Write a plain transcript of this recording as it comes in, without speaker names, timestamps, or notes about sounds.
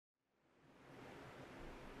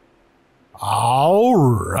All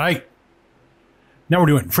right. Now we're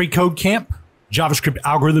doing FreeCodeCamp, JavaScript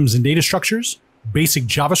algorithms and data structures, basic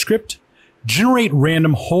JavaScript, generate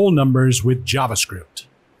random whole numbers with JavaScript.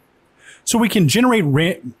 So we can generate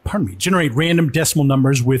random decimal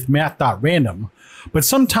numbers with Math.random, but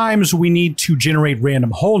sometimes we need to generate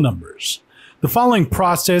random whole numbers. The following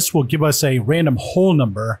process will give us a random whole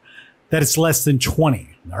number that is less than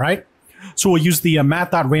 20, all right? So we'll use the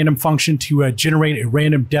Math.random function to generate a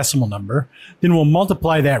random decimal number. Then we'll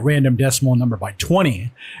multiply that random decimal number by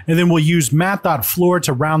 20. And then we'll use Math.floor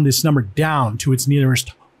to round this number down to its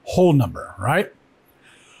nearest whole number, right?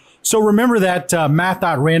 So remember that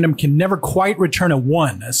Math.random can never quite return a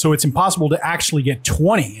 1. So it's impossible to actually get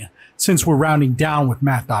 20 since we're rounding down with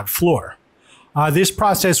Math.floor. This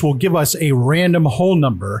process will give us a random whole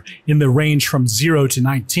number in the range from 0 to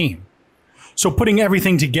 19. So putting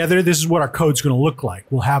everything together, this is what our code's going to look like.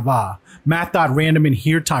 We'll have Math.random in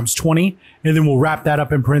here times 20, and then we'll wrap that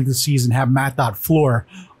up in parentheses and have Math.floor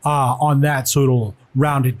on that, so it'll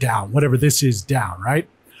round it down, whatever this is down, right?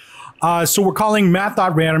 So we're calling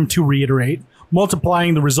Math.random to reiterate,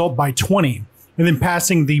 multiplying the result by 20, and then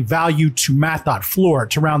passing the value to Math.floor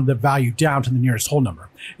to round the value down to the nearest whole number.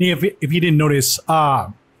 And if you didn't notice,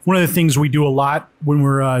 one of the things we do a lot when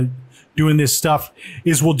we're doing this stuff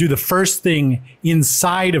is we'll do the first thing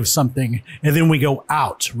inside of something and then we go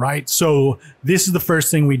out, right? So this is the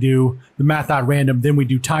first thing we do, the Math.random, then we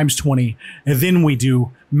do times 20, and then we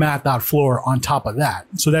do Math.floor on top of that.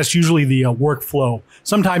 So that's usually the workflow.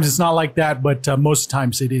 Sometimes it's not like that, but most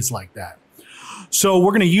times it is like that. So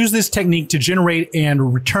we're going to use this technique to generate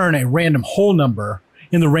and return a random whole number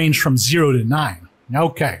in the range from 0 to 9.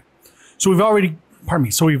 Okay. So we've already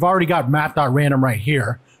got Math.random right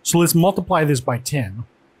here. So let's multiply this by 10.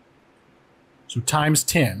 So times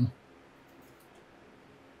 10.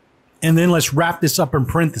 And then let's wrap this up in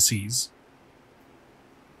parentheses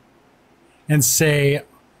and say,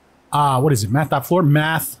 what is it? Math.floor?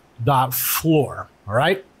 Math.floor. All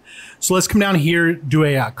right. So let's come down here, do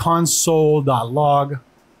a console.log.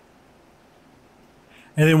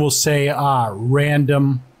 And then we'll say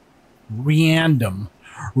random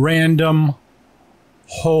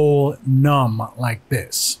whole num, like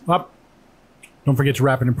this. Don't forget to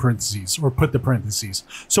wrap it in parentheses or put the parentheses.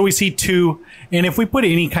 So we see 2, and if we put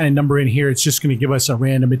any kind of number in here, it's just going to give us a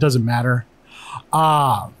random. It doesn't matter.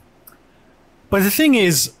 But the thing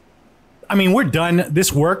is, I mean, we're done.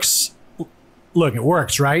 This works. Look, it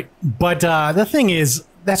works, right? But the thing is,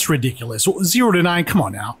 that's ridiculous. 0 to 9, come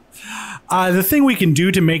on now. The thing we can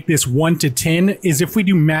do to make this 1 to 10 is if we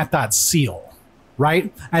do math.seal.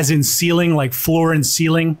 Right? As in ceiling, like floor and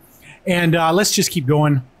ceiling. And let's just keep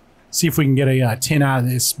going. See if we can get a 10 out of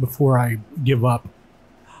this before I give up.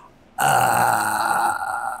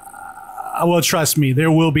 Well, trust me,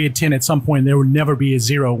 there will be a 10 at some point. There will never be a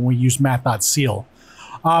 0 when we use math.seal.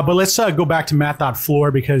 But let's go back to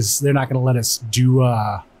math.floor because they're not going to let us do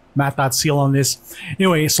math.seal on this.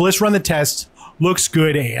 Anyway, so let's run the test. Looks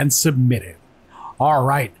good and submit it. All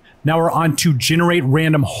right. Now we're on to generate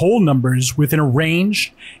random whole numbers within a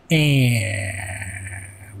range, and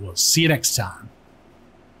we'll see you next time.